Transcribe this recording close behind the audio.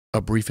A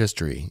brief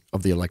history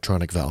of the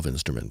electronic valve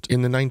instrument.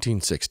 In the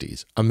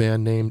 1960s, a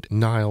man named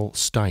Niall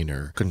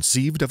Steiner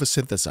conceived of a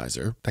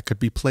synthesizer that could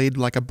be played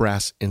like a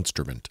brass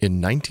instrument.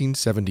 In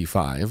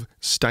 1975,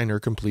 Steiner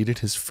completed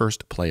his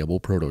first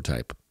playable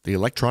prototype. The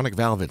electronic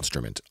valve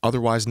instrument,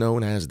 otherwise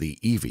known as the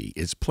EV,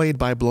 is played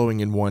by blowing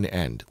in one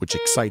end, which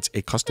excites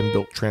a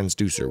custom-built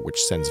transducer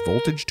which sends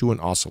voltage to an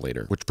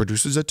oscillator, which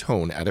produces a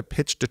tone at a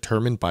pitch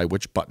determined by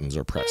which buttons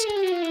are pressed.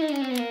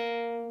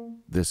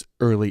 This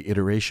early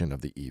iteration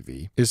of the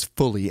EV is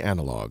fully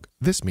analog.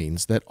 This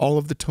means that all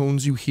of the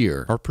tones you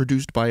hear are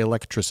produced by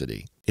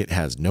electricity. It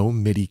has no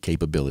MIDI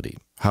capability.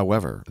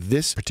 However,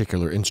 this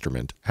particular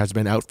instrument has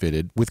been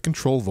outfitted with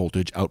control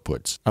voltage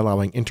outputs,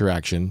 allowing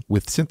interaction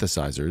with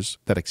synthesizers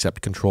that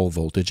accept control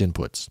voltage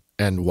inputs.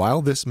 And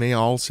while this may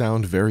all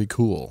sound very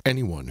cool,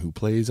 anyone who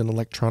plays an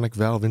electronic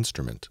valve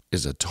instrument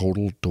is a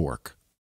total dork.